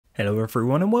Hello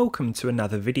everyone and welcome to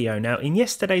another video. Now in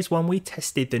yesterday's one we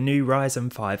tested the new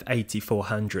Ryzen 5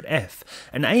 8400F,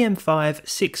 an AM5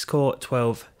 6-core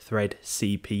 12-thread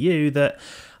CPU that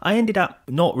I ended up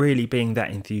not really being that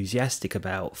enthusiastic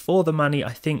about. For the money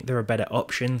I think there are better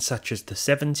options such as the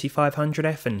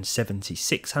 7500F and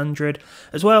 7600,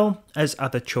 as well as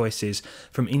other choices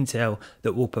from Intel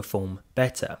that will perform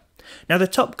better. Now the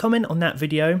top comment on that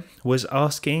video was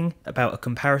asking about a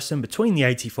comparison between the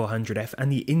 8400F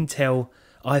and the Intel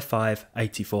i5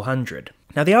 8400.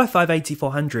 Now the i5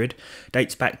 8400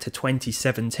 dates back to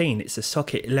 2017. It's a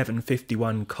socket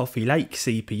 1151 Coffee Lake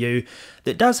CPU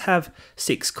that does have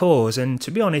 6 cores, and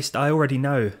to be honest I already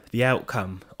know the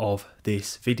outcome of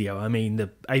this video. I mean,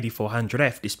 the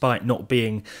 8400F, despite not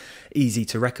being easy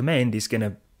to recommend, is going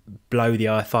to blow the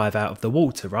i5 out of the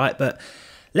water, right? But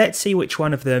let's see which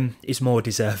one of them is more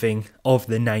deserving of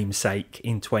the namesake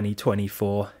in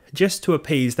 2024, just to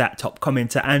appease that top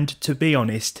commenter, and to be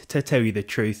honest, to tell you the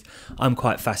truth, I'm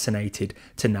quite fascinated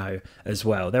to know as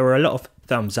well. There were a lot of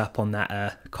thumbs up on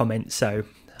that comment, so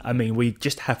I mean, we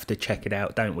just have to check it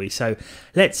out, don't we? So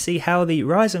let's see how the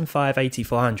Ryzen 5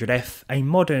 8400F, a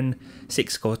modern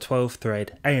 6-core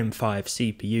 12-thread AM5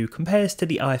 CPU, compares to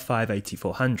the i5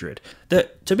 8400,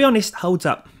 that, to be honest, holds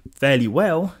up fairly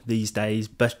well these days,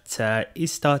 but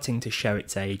is starting to show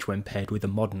its age when paired with a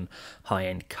modern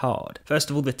high-end card. First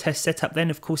of all, the test setup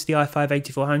then. Of course, the i5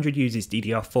 8400 uses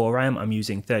DDR4 RAM. I'm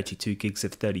using 32 gigs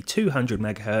of 3200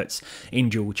 MHz in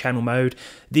dual channel mode.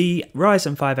 The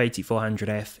Ryzen 5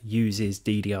 8400F uses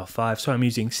DDR5, so I'm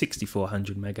using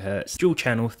 6400 MHz, dual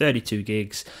channel, 32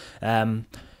 gigs.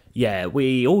 Yeah,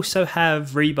 we also have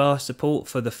rebar support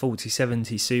for the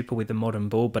 4070 Super with the modern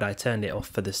board, but I turned it off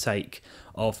for the sake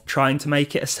of trying to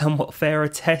make it a somewhat fairer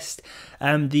test.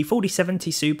 The 4070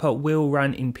 Super will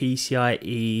run in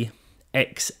PCIe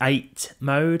X8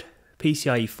 mode,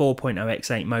 PCIe 4.0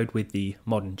 X8 mode with the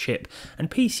modern chip, and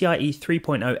PCIe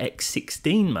 3.0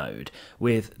 X16 mode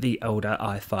with the older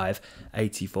i5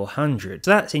 8400.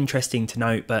 So that's interesting to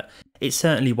note, but it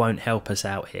certainly won't help us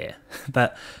out here.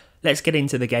 But let's get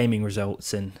into the gaming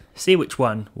results and see which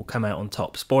one will come out on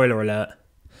top. Spoiler alert,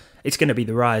 it's going to be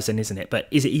the Ryzen, isn't it? But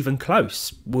is it even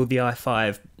close? Will the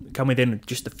i5 come within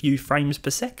just a few frames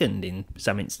per second in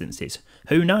some instances?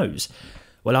 Who knows?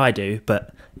 Well, I do,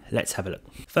 but let's have a look.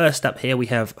 First up here we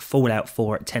have Fallout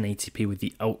 4 at 1080p with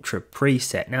the Ultra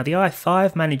preset. Now the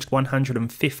i5 managed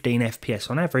 115 FPS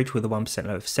on average with a 1%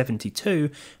 low of 72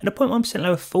 and a 0.1%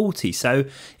 low of 40, so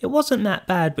it wasn't that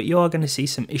bad, but you are going to see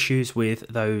some issues with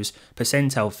those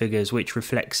percentile figures, which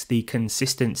reflects the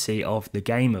consistency of the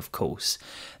game, of course.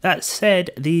 That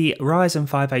said, the Ryzen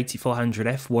 5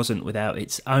 8400F wasn't without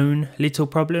its own little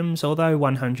problems, although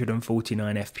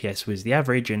 149 FPS was the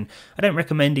average, and I don't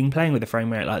recommend playing with a frame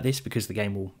rate like this because the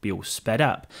game will be all sped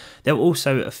up. There were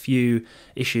also a few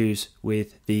issues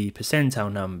with the percentile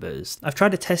numbers. I've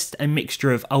tried to test a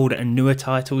mixture of older and newer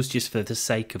titles just for the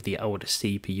sake of the older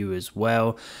CPU as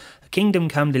well. Kingdom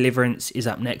Come Deliverance is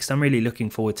up next. I'm really looking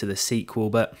forward to the sequel,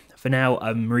 but for now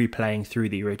I'm replaying through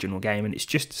the original game and it's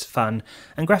just as fun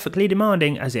and graphically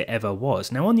demanding as it ever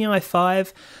was. Now on the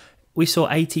i5 we saw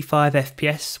 85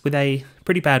 FPS with a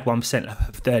pretty bad 1% low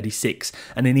of 36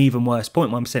 and an even worse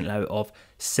 0.1% low of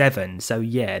 7. So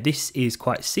yeah, this is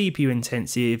quite CPU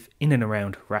intensive in and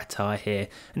around Ratai here,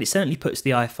 and it certainly puts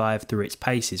the i5 through its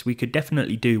paces. We could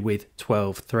definitely do with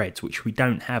 12 threads, which we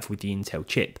don't have with the Intel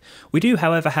chip. We do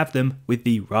however have them with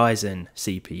the Ryzen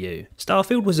CPU.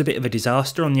 Starfield was a bit of a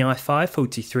disaster on the i5,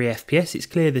 43 FPS. It's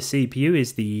clear the CPU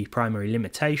is the primary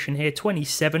limitation here.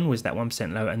 27 was that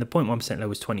 1% low and the 0.1% low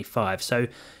was 25, so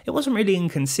it wasn't really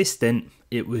inconsistent,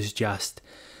 it was just,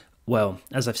 well,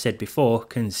 as I've said before,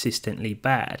 consistently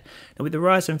bad. Now with the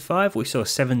Ryzen 5 we saw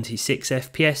 76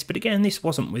 FPS, but again this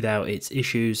wasn't without its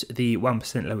issues. The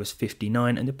 1% low was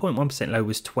 59 and the 0.1% low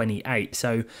was 28,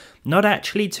 so not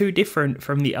actually too different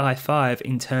from the i5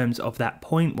 in terms of that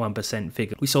 0.1%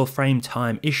 figure. We saw frame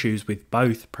time issues with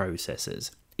both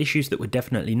processors, issues that were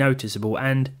definitely noticeable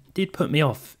and did put me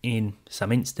off in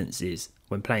some instances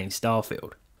when playing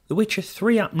Starfield. The Witcher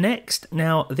 3 up next.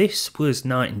 Now this was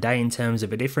night and day in terms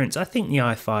of a difference. I think the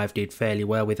i5 did fairly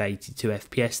well with 82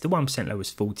 FPS, the 1% low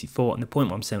was 44 and the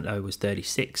 0.1% low was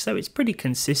 36, so it's pretty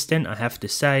consistent, I have to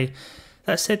say.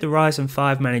 That said, the Ryzen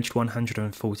 5 managed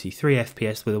 143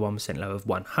 FPS with a 1% low of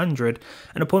 100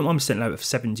 and a 0.1% low of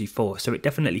 74, so it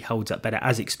definitely holds up better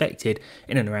as expected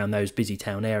in and around those busy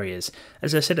town areas.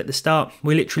 As I said at the start,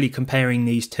 we're literally comparing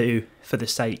these two for the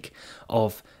sake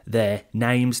of their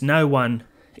names. No one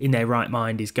in their right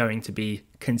mind is going to be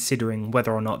considering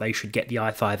whether or not they should get the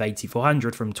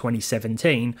i5-8400 from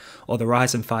 2017 or the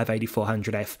Ryzen 5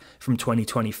 8400F from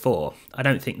 2024. I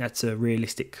don't think that's a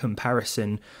realistic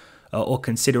comparison or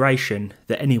consideration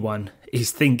that anyone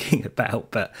is thinking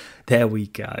about, but there we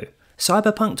go.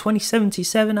 Cyberpunk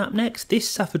 2077 up next. This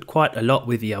suffered quite a lot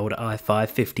with the older i5,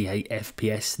 58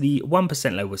 FPS, the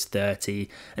 1% low was 30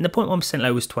 and the 0.1%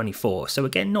 low was 24, so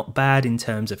again not bad in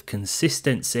terms of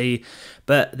consistency,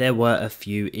 but there were a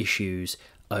few issues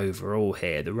overall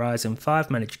here. The Ryzen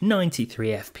 5 managed 93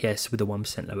 FPS with a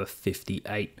 1% low of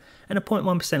 58 and a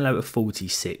 0.1% low of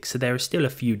 46, so there are still a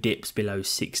few dips below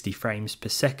 60 frames per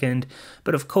second,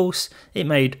 but of course it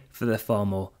made for the far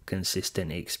more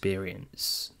consistent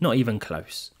experience. Not even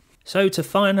close. So to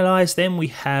finalise then, we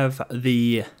have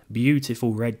the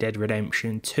beautiful Red Dead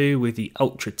Redemption 2 with the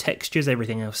ultra textures,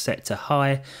 everything else set to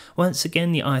high. Once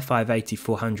again the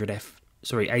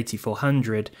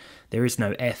i5-8400, there is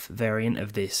no F variant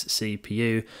of this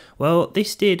CPU. Well,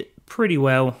 this did pretty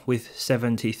well with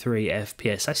 73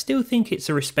 FPS. I still think it's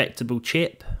a respectable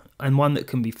chip and one that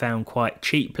can be found quite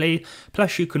cheaply.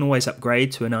 Plus you can always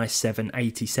upgrade to an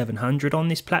i7-8700 on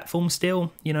this platform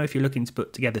still. You know, if you're looking to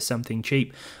put together something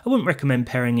cheap, I wouldn't recommend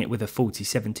pairing it with a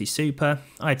 4070 Super.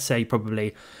 I'd say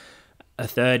probably a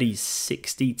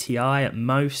 3060 Ti at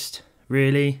most,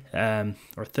 really, or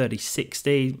a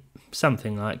 3060,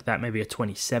 something like that, maybe a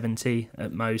 2070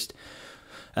 at most.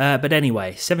 But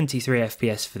anyway, 73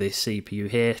 FPS for this CPU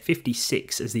here,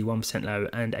 56 as the 1% low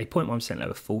and a 0.1% low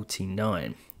of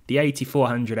 49. The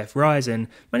 8400F Ryzen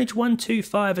managed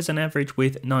 125 as an average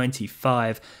with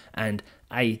 95 and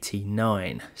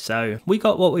 89. So we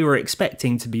got what we were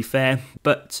expecting, to be fair,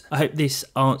 but I hope this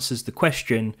answers the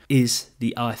question, is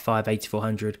the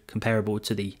i5-8400 comparable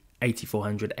to the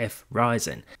 8400F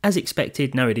Ryzen? As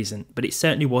expected, no it isn't, but it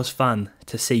certainly was fun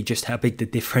to see just how big the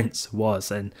difference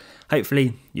was, and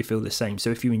hopefully you feel the same. So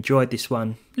if you enjoyed this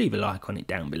one, leave a like on it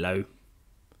down below.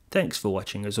 Thanks for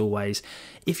watching as always.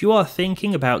 If you are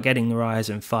thinking about getting the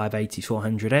Ryzen 5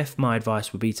 8400F, my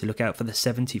advice would be to look out for the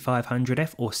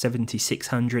 7500F or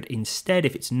 7600 instead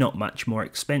if it's not much more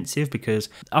expensive, because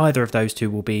either of those two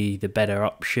will be the better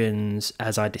options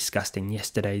as I discussed in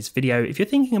yesterday's video. If you're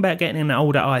thinking about getting an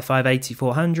older i5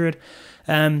 8400,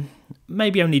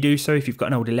 maybe only do so if you've got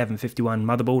an old 1151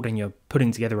 motherboard and you're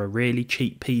putting together a really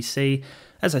cheap PC.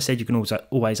 As I said, you can also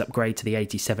always upgrade to the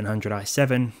 8700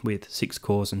 i7 with 6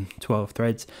 cores and 12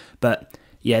 threads, but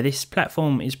yeah, this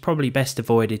platform is probably best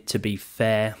avoided, to be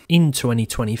fair. In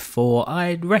 2024,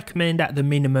 I'd recommend at the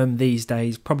minimum these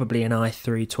days probably an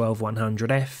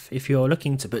i3-12100F if you're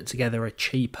looking to put together a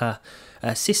cheaper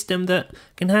system that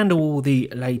can handle all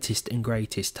the latest and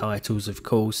greatest titles, of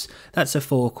course. That's a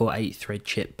 4-core 8-thread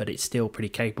chip, but it's still pretty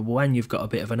capable and you've got a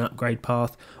bit of an upgrade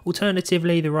path.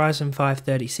 Alternatively, the Ryzen 5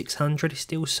 3600 is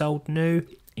still sold new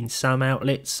in some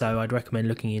outlets, so I'd recommend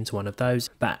looking into one of those.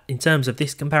 But in terms of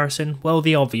this comparison, well,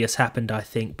 the obvious happened, I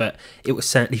think, but it was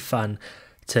certainly fun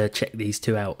to check these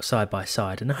two out side by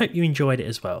side, and I hope you enjoyed it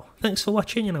as well. Thanks for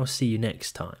watching, and I'll see you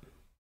next time.